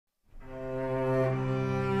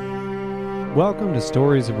Welcome to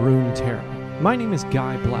Stories of Runeterra. My name is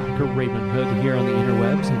Guy Black, or Raven Hood, here on the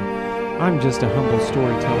interwebs, and I'm just a humble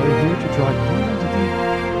storyteller here to draw you into the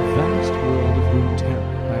vast world of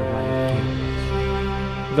Runeterra by Riot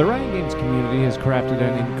Games. The Riot Games community has crafted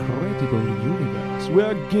an incredible universe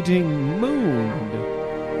where getting mooned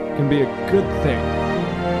can be a good thing.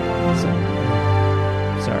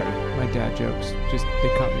 Sorry, my dad jokes.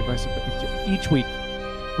 They caught me by surprise. Each week,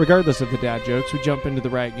 regardless of the dad jokes, we jump into the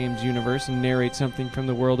Riot Games universe and narrate something from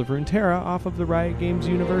the world of Runeterra off of the Riot Games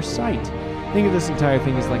universe site. Think of this entire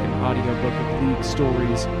thing as like an audiobook of League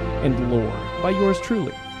stories and lore by yours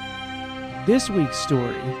truly. This week's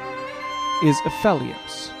story is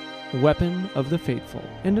Aphelios, Weapon of the Faithful,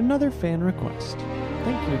 and another fan request.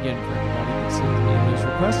 Thank you again for everybody that sends me those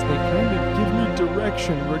requests. They kind of give me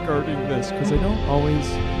direction regarding this, because I don't always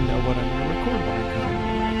know what I'm going to record when I come.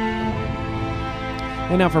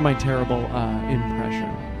 And now for my terrible impression.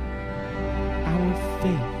 Our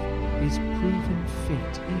faith is proven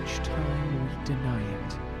fate each time we deny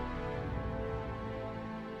it.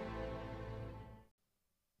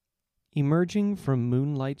 Emerging from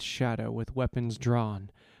moonlight's shadow with weapons drawn,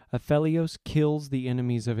 Aphelios kills the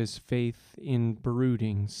enemies of his faith in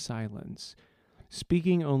brooding silence,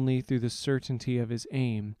 speaking only through the certainty of his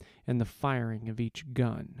aim and the firing of each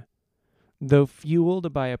gun. Though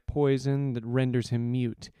fueled by a poison that renders him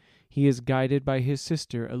mute, he is guided by his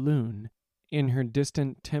sister Elune in her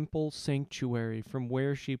distant temple sanctuary, from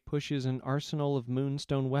where she pushes an arsenal of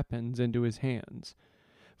moonstone weapons into his hands.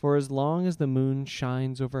 For as long as the moon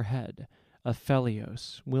shines overhead,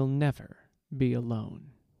 Aphelios will never be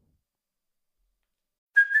alone.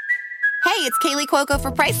 Hey, it's Kaylee Cuoco for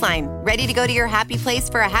Priceline. Ready to go to your happy place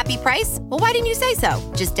for a happy price? Well, why didn't you say so?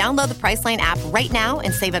 Just download the Priceline app right now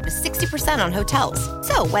and save up to 60% on hotels.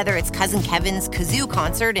 So whether it's Cousin Kevin's Kazoo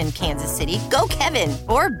Concert in Kansas City, go Kevin,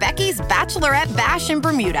 or Becky's Bachelorette Bash in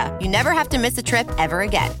Bermuda, you never have to miss a trip ever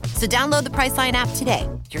again. So download the Priceline app today.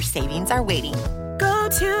 Your savings are waiting. Go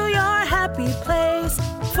to your happy place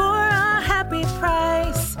for a happy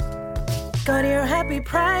price. Go to your happy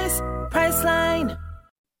price, Priceline.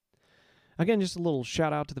 Again, just a little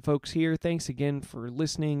shout out to the folks here. Thanks again for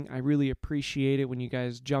listening. I really appreciate it when you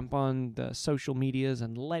guys jump on the social medias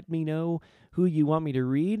and let me know who you want me to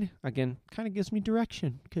read. Again, kind of gives me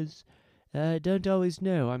direction, because I don't always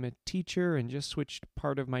know. I'm a teacher and just switched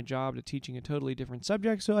part of my job to teaching a totally different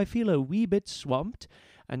subject, so I feel a wee bit swamped,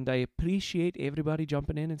 and I appreciate everybody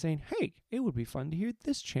jumping in and saying, hey, it would be fun to hear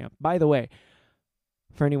this champ. By the way,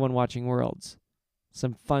 for anyone watching Worlds,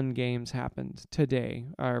 some fun games happened today,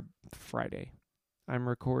 or Friday. I'm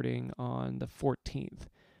recording on the 14th.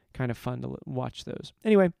 Kind of fun to watch those.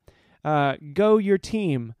 Anyway, go your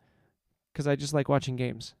team, because I just like watching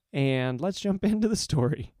games. And let's jump into the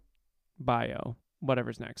story. Bio.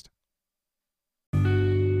 Whatever's next.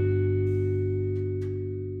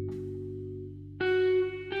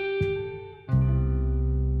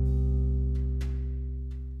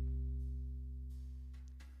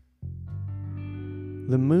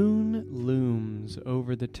 The moon looms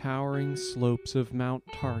over the towering slopes of Mount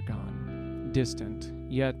Targon, distant,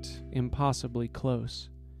 yet impossibly close.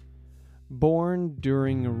 Born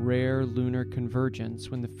during a rare lunar convergence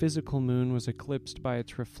when the physical moon was eclipsed by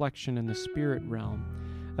its reflection in the spirit realm,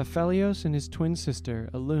 Aphelios and his twin sister,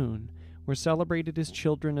 Elune, were celebrated as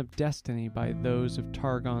children of destiny by those of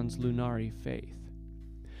Targon's Lunari faith.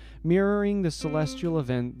 Mirroring the celestial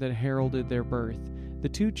event that heralded their birth, the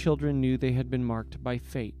two children knew they had been marked by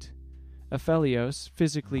fate. Aphelios,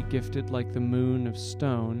 physically gifted like the moon of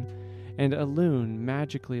stone, and Elune,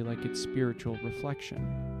 magically like its spiritual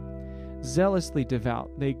reflection. Zealously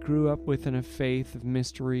devout, they grew up within a faith of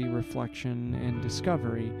mystery, reflection, and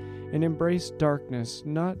discovery, and embraced darkness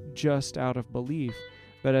not just out of belief,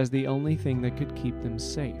 but as the only thing that could keep them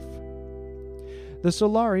safe. The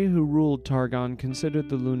Solari who ruled Targon considered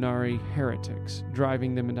the Lunari heretics,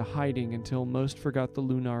 driving them into hiding until most forgot the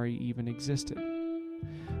Lunari even existed.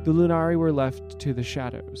 The Lunari were left to the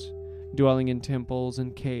shadows, dwelling in temples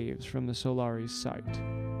and caves from the Solari's sight.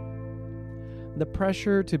 The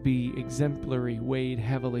pressure to be exemplary weighed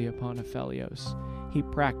heavily upon Aphelios. He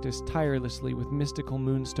practiced tirelessly with mystical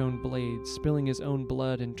moonstone blades, spilling his own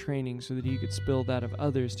blood in training so that he could spill that of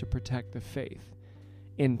others to protect the faith.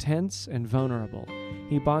 Intense and vulnerable,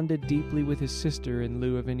 he bonded deeply with his sister in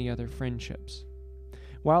lieu of any other friendships.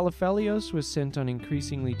 While Aphelios was sent on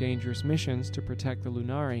increasingly dangerous missions to protect the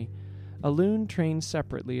Lunari, Elune trained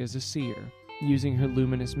separately as a seer, using her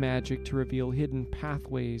luminous magic to reveal hidden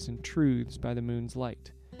pathways and truths by the moon's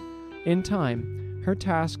light. In time, her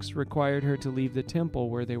tasks required her to leave the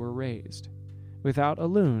temple where they were raised. Without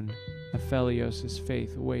Elune, Aphelios'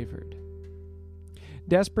 faith wavered.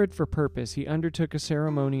 Desperate for purpose, he undertook a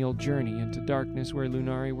ceremonial journey into darkness where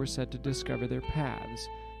Lunari were said to discover their paths,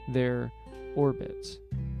 their orbits.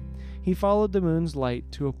 He followed the moon's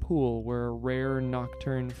light to a pool where a rare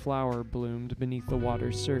nocturne flower bloomed beneath the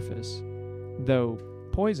water's surface. Though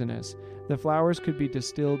poisonous, the flowers could be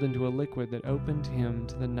distilled into a liquid that opened him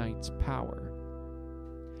to the night's power.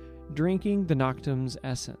 Drinking the Noctum's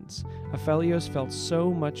essence, Aphelios felt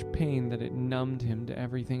so much pain that it numbed him to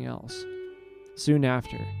everything else. Soon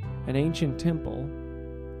after, an ancient temple,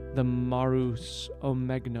 the Marus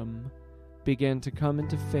Omegnum, began to come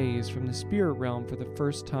into phase from the spirit realm for the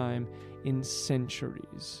first time in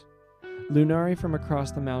centuries. Lunari from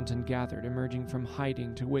across the mountain gathered, emerging from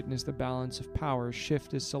hiding to witness the balance of power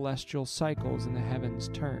shift as celestial cycles in the heavens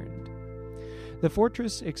turned. The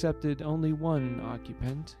fortress accepted only one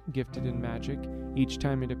occupant, gifted in magic, each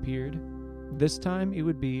time it appeared. This time it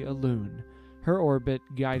would be Elune, her orbit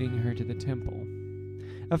guiding her to the temple.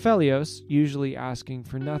 Aphelios, usually asking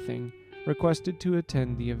for nothing, requested to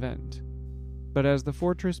attend the event. But as the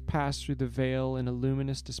fortress passed through the veil in a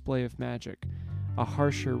luminous display of magic, a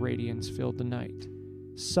harsher radiance filled the night.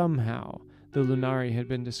 Somehow, the Lunari had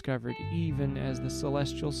been discovered even as the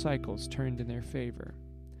celestial cycles turned in their favor.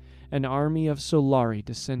 An army of Solari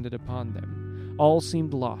descended upon them. All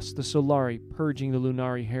seemed lost, the Solari purging the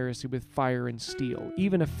Lunari heresy with fire and steel.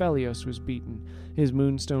 Even Aphelios was beaten, his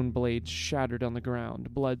moonstone blades shattered on the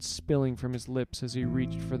ground, blood spilling from his lips as he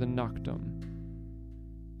reached for the Noctum.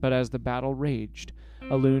 But as the battle raged,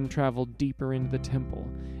 Elune traveled deeper into the temple,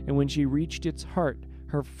 and when she reached its heart,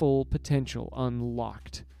 her full potential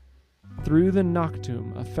unlocked. Through the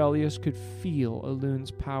Noctum, Aphelios could feel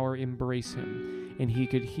Elune's power embrace him, and he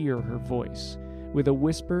could hear her voice. With a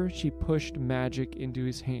whisper, she pushed magic into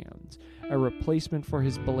his hands, a replacement for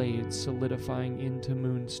his blades solidifying into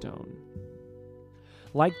moonstone.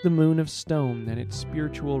 Like the moon of stone and its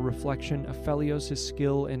spiritual reflection, Aphelios'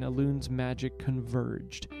 skill and Elune's magic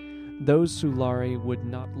converged. Those Solari would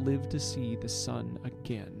not live to see the sun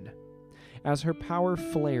again. As her power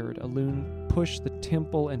flared, Elune pushed the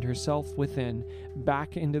temple and herself within,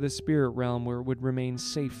 back into the spirit realm where it would remain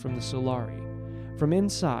safe from the Solari. From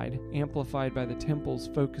inside, amplified by the temple's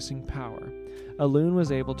focusing power, Elune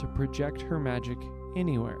was able to project her magic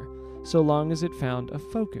anywhere, so long as it found a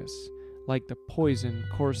focus, like the poison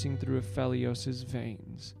coursing through Aphelios'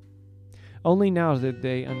 veins. Only now did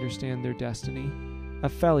they understand their destiny.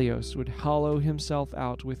 Aphelios would hollow himself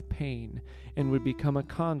out with pain and would become a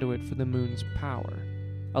conduit for the moon's power.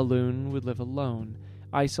 Elune would live alone,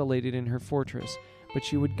 isolated in her fortress, but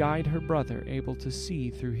she would guide her brother, able to see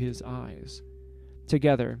through his eyes.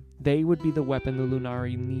 Together, they would be the weapon the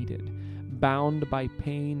Lunari needed. Bound by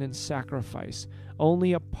pain and sacrifice,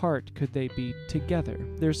 only apart could they be together,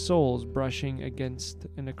 their souls brushing against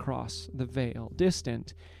and across the veil,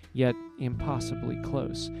 distant, yet impossibly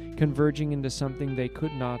close, converging into something they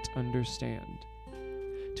could not understand.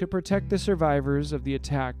 To protect the survivors of the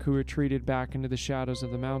attack who retreated back into the shadows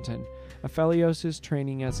of the mountain, Aphelios'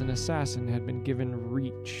 training as an assassin had been given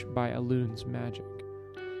reach by Elune's magic.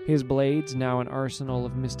 His blades, now an arsenal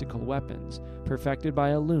of mystical weapons, perfected by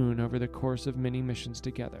Elune over the course of many missions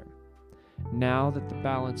together. Now that the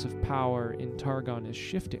balance of power in Targon is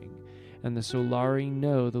shifting, and the Solari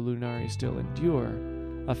know the Lunari still endure,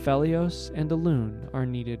 Aphelios and Elune are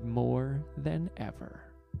needed more than ever.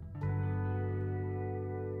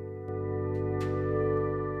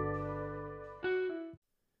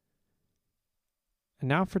 And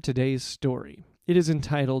now for today's story. It is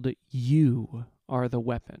entitled You Are the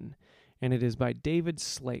Weapon, and it is by David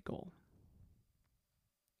Slagle.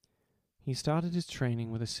 He started his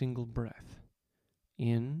training with a single breath,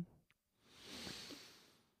 in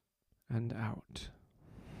and out.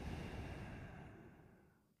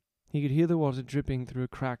 He could hear the water dripping through a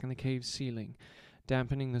crack in the cave's ceiling,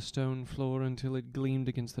 dampening the stone floor until it gleamed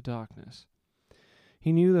against the darkness.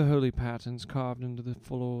 He knew the holy patterns carved into the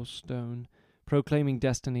floor stone, proclaiming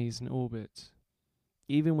destinies and orbits.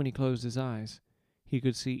 Even when he closed his eyes, he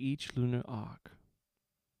could see each lunar arc.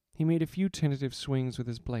 He made a few tentative swings with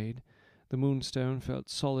his blade. The moonstone felt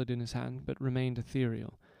solid in his hand, but remained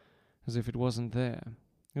ethereal, as if it wasn't there.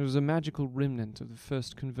 It was a magical remnant of the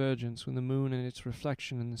first convergence when the moon and its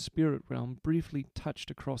reflection in the spirit realm briefly touched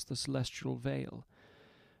across the celestial veil,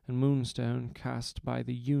 and moonstone cast by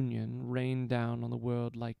the union rained down on the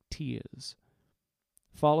world like tears.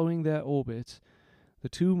 Following their orbit, the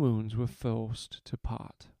two moons were forced to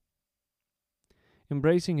part.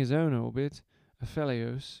 Embracing his own orbit,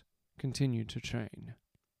 Aphelios continued to train.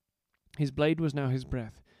 His blade was now his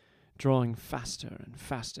breath, drawing faster and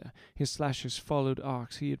faster. His slashes followed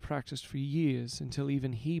arcs he had practiced for years until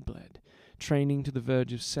even he bled, training to the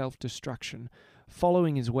verge of self-destruction.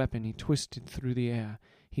 Following his weapon, he twisted through the air.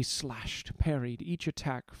 He slashed, parried, each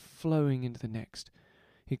attack flowing into the next.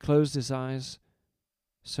 He closed his eyes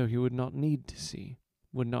so he would not need to see,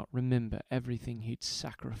 would not remember everything he'd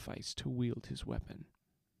sacrificed to wield his weapon.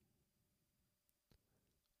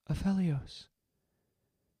 Aphelios,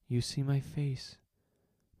 you see my face.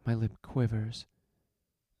 My lip quivers,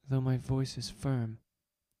 though my voice is firm.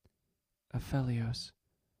 Aphelios,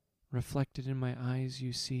 reflected in my eyes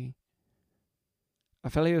you see.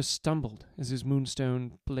 Aphelios stumbled as his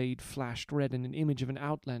moonstone blade flashed red and an image of an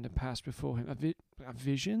outlander passed before him. A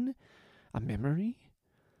vision? A memory?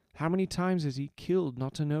 How many times has he killed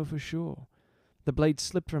not to know for sure? The blade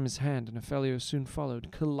slipped from his hand, and Aphelios soon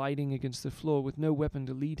followed, colliding against the floor with no weapon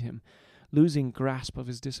to lead him, losing grasp of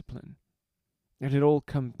his discipline. It had all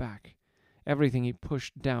come back. Everything he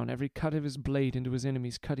pushed down, every cut of his blade into his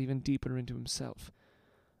enemies cut even deeper into himself.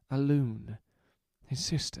 Alune, his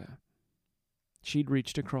sister. She'd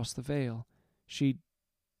reached across the veil. She'd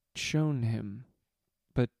shown him,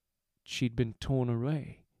 but she'd been torn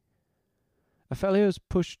away. Aphelios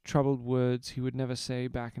pushed troubled words he would never say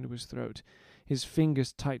back into his throat, his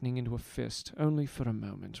fingers tightening into a fist, only for a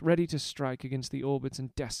moment, ready to strike against the orbits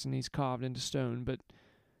and destinies carved into stone, but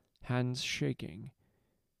hands shaking,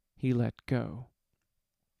 he let go.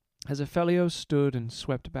 As Aphelios stood and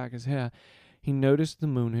swept back his hair, he noticed the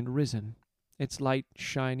moon had risen, its light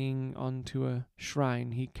shining onto a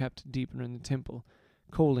shrine he kept deeper in the temple,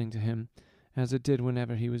 calling to him, as it did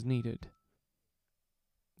whenever he was needed.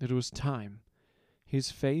 It was time. His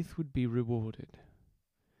faith would be rewarded.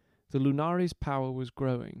 The Lunari's power was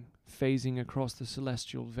growing, phasing across the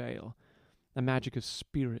celestial veil, a magic of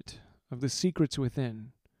spirit, of the secrets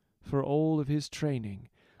within. For all of his training,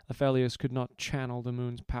 Aphelios could not channel the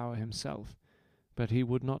moon's power himself, but he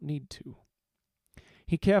would not need to.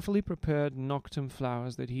 He carefully prepared noctum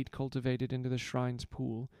flowers that he'd cultivated into the shrine's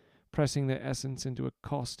pool, pressing their essence into a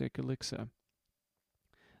caustic elixir,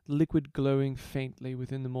 the liquid glowing faintly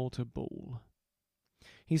within the mortar bowl.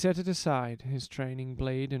 He set it aside, his training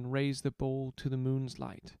blade, and raised the bowl to the moon's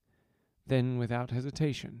light. Then, without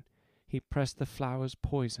hesitation, he pressed the flower's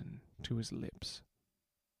poison to his lips.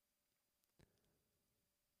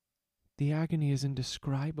 The agony is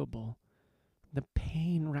indescribable. The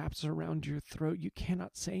pain wraps around your throat. You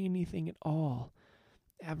cannot say anything at all.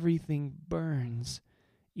 Everything burns.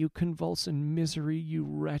 You convulse in misery. You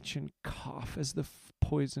retch and cough as the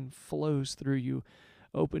poison flows through you,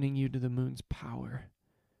 opening you to the moon's power.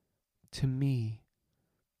 To me,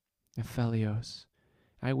 Aphelios,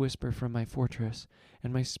 I whisper from my fortress,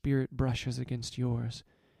 and my spirit brushes against yours.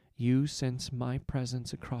 You sense my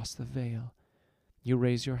presence across the veil. You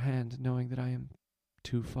raise your hand, knowing that I am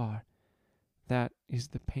too far. That is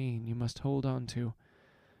the pain you must hold on to.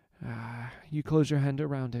 You close your hand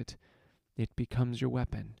around it. It becomes your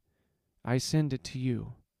weapon. I send it to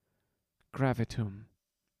you. Gravitum.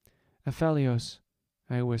 Aphelios,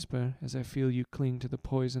 I whisper as I feel you cling to the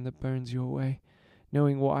poison that burns you away,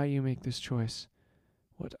 knowing why you make this choice,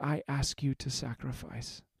 what I ask you to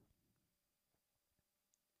sacrifice.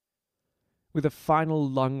 With a final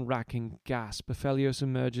lung-racking gasp, Aphelios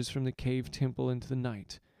emerges from the cave temple into the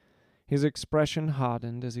night. His expression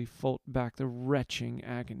hardened as he fought back the retching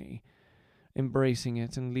agony, embracing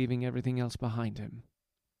it and leaving everything else behind him.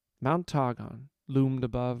 Mount Targon loomed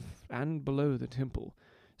above and below the temple,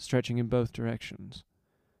 stretching in both directions.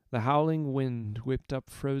 The howling wind whipped up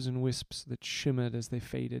frozen wisps that shimmered as they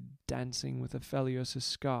faded, dancing with Aphelios'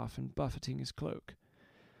 scarf and buffeting his cloak.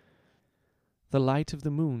 The light of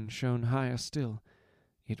the moon shone higher still.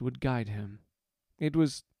 It would guide him. It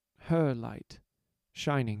was her light,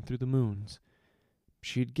 shining through the moon's.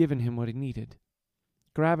 She had given him what he needed.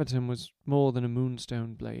 Gravitum was more than a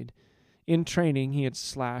moonstone blade. In training he had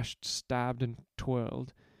slashed, stabbed, and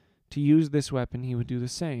twirled. To use this weapon he would do the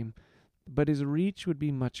same, but his reach would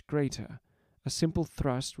be much greater. A simple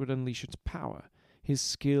thrust would unleash its power, his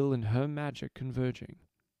skill and her magic converging.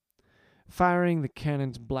 Firing the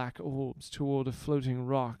cannon's black orbs toward a floating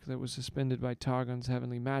rock that was suspended by Targon's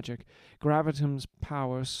heavenly magic, Gravitum's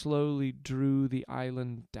power slowly drew the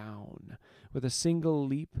island down. With a single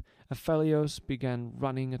leap, Aphelios began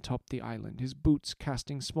running atop the island, his boots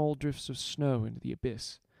casting small drifts of snow into the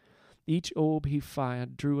abyss. Each orb he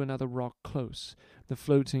fired drew another rock close, the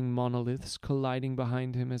floating monoliths colliding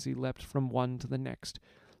behind him as he leapt from one to the next,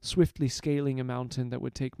 swiftly scaling a mountain that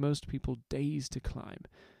would take most people days to climb,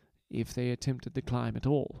 if they attempted the climb at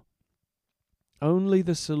all. Only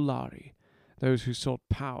the Solari, those who sought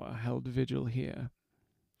power, held vigil here.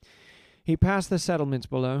 He passed the settlements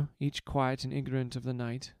below, each quiet and ignorant of the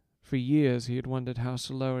night. For years he had wondered how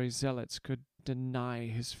Solari's zealots could deny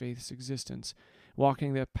his faith's existence,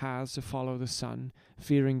 walking their paths to follow the sun,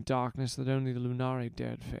 fearing darkness that only the Lunari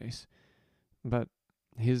dared face. But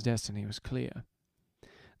his destiny was clear.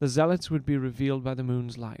 The zealots would be revealed by the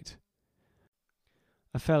moon's light.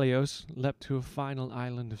 Aphelios leapt to a final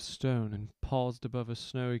island of stone and paused above a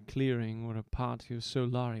snowy clearing where a party of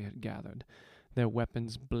Solari had gathered, their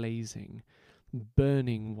weapons blazing.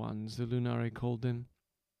 Burning ones, the Lunari called them.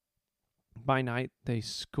 By night they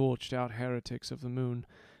scorched out heretics of the moon.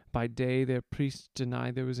 By day their priests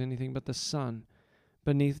denied there was anything but the sun.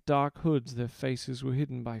 Beneath dark hoods their faces were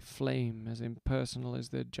hidden by flame as impersonal as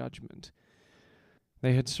their judgment.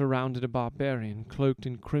 They had surrounded a barbarian cloaked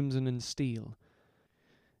in crimson and steel,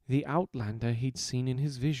 the outlander he'd seen in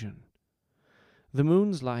his vision. The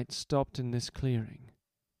moon's light stopped in this clearing.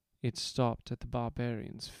 It stopped at the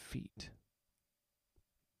barbarian's feet.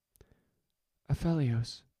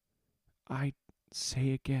 Aphelios, I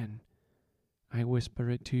say again, I whisper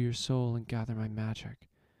it to your soul and gather my magic,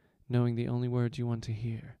 knowing the only words you want to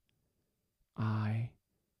hear. I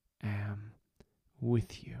am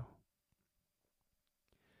with you.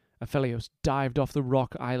 Aphelios dived off the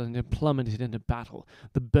rock island and plummeted into battle,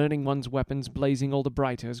 the Burning One's weapons blazing all the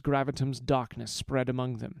brighter as Gravitum's darkness spread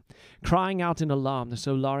among them. Crying out in alarm, the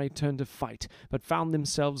Solari turned to fight, but found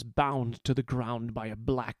themselves bound to the ground by a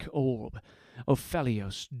black orb.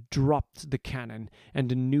 Aphelios dropped the cannon,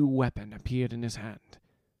 and a new weapon appeared in his hand.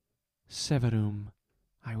 Severum,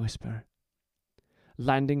 I whisper.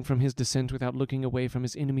 Landing from his descent without looking away from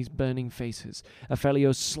his enemies' burning faces,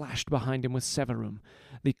 Aphelios slashed behind him with Severum,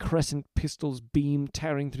 the crescent pistol's beam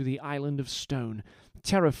tearing through the island of stone.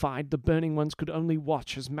 Terrified, the Burning Ones could only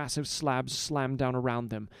watch as massive slabs slammed down around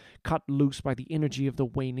them, cut loose by the energy of the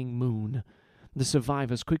waning moon. The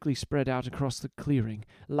survivors quickly spread out across the clearing,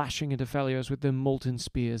 lashing at Aphelios with their molten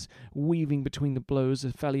spears. Weaving between the blows,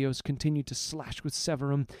 Aphelios continued to slash with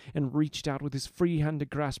Severum and reached out with his free hand to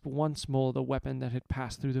grasp once more the weapon that had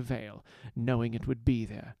passed through the veil, knowing it would be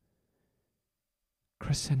there.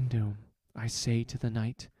 Crescendum, I say to the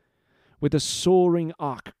night. With a soaring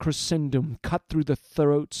arc, Crescendum cut through the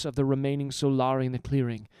throats of the remaining Solari in the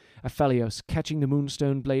clearing, Aphelios catching the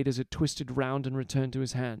moonstone blade as it twisted round and returned to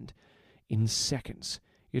his hand. In seconds,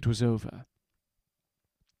 it was over.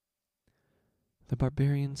 The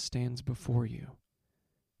barbarian stands before you.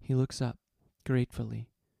 He looks up, gratefully.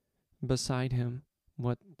 Beside him,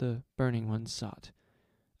 what the Burning One sought,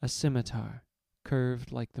 a scimitar,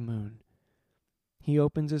 curved like the moon. He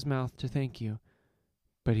opens his mouth to thank you,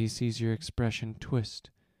 but he sees your expression twist.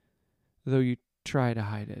 Though you try to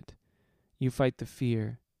hide it, you fight the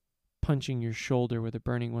fear, punching your shoulder where the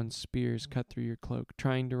Burning One's spears cut through your cloak,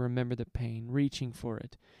 trying to remember the pain, reaching for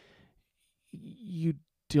it. You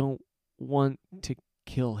don't want to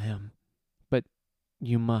kill him, but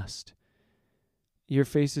you must. Your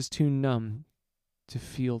face is too numb to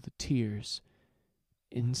feel the tears.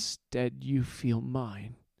 Instead, you feel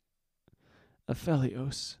mine.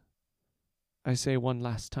 Aphelios, I say one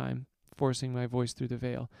last time, forcing my voice through the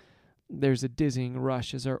veil. There's a dizzying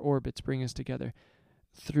rush as our orbits bring us together.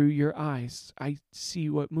 Through your eyes, I see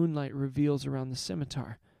what moonlight reveals around the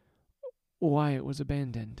scimitar. Why it was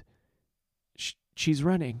abandoned. She's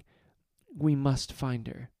running. We must find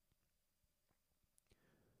her.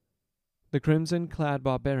 The crimson-clad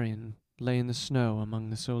barbarian lay in the snow among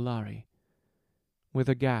the Solari. With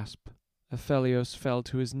a gasp, Aphelios fell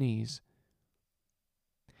to his knees.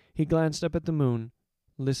 He glanced up at the moon,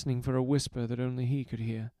 listening for a whisper that only he could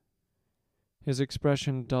hear. His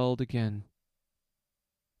expression dulled again.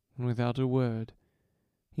 Without a word,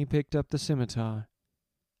 he picked up the scimitar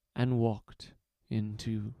and walked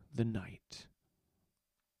into the night.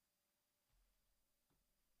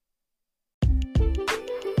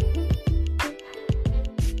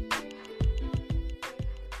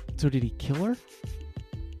 So did he kill her?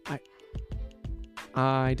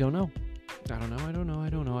 I don't know. I don't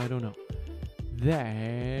know.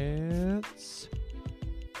 That's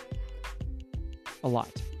a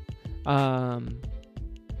lot.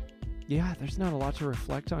 Yeah, there's not a lot to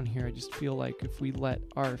reflect on here. I just feel like if we let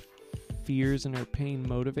our fears and our pain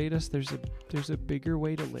motivate us, there's a bigger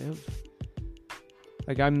way to live.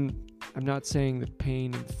 Like I'm not saying that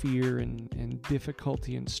pain and fear and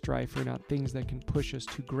difficulty and strife are not things that can push us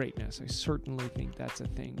to greatness. I certainly think that's a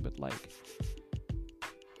thing, but like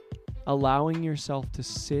allowing yourself to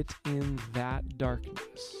sit in that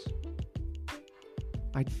darkness,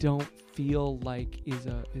 I don't feel like is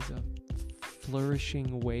a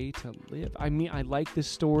flourishing way to live. I mean, I like this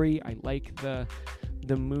story. I like the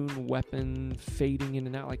moon weapon fading in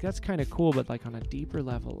and out. Like, that's kind of cool, but like on a deeper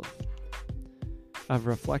level of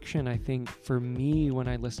reflection. I think for me, when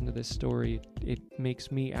I listen to this story, it makes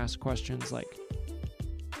me ask questions like,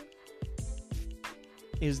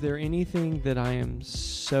 is there anything that I am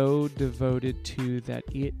so devoted to that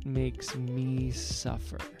it makes me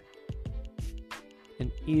suffer? And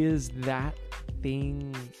is that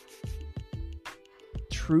thing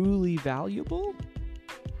truly valuable?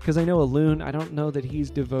 Because I know Elune, I don't know that he's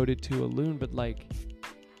devoted to Elune, but like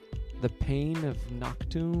the pain of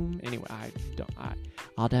Noctum. Anyway, I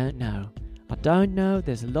don't know. I don't know.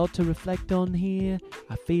 There's a lot to reflect on here.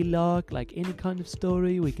 I feel like any kind of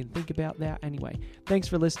story, we can think about that. Anyway, thanks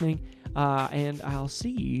for listening, and I'll see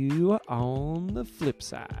you on the flip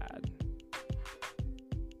side.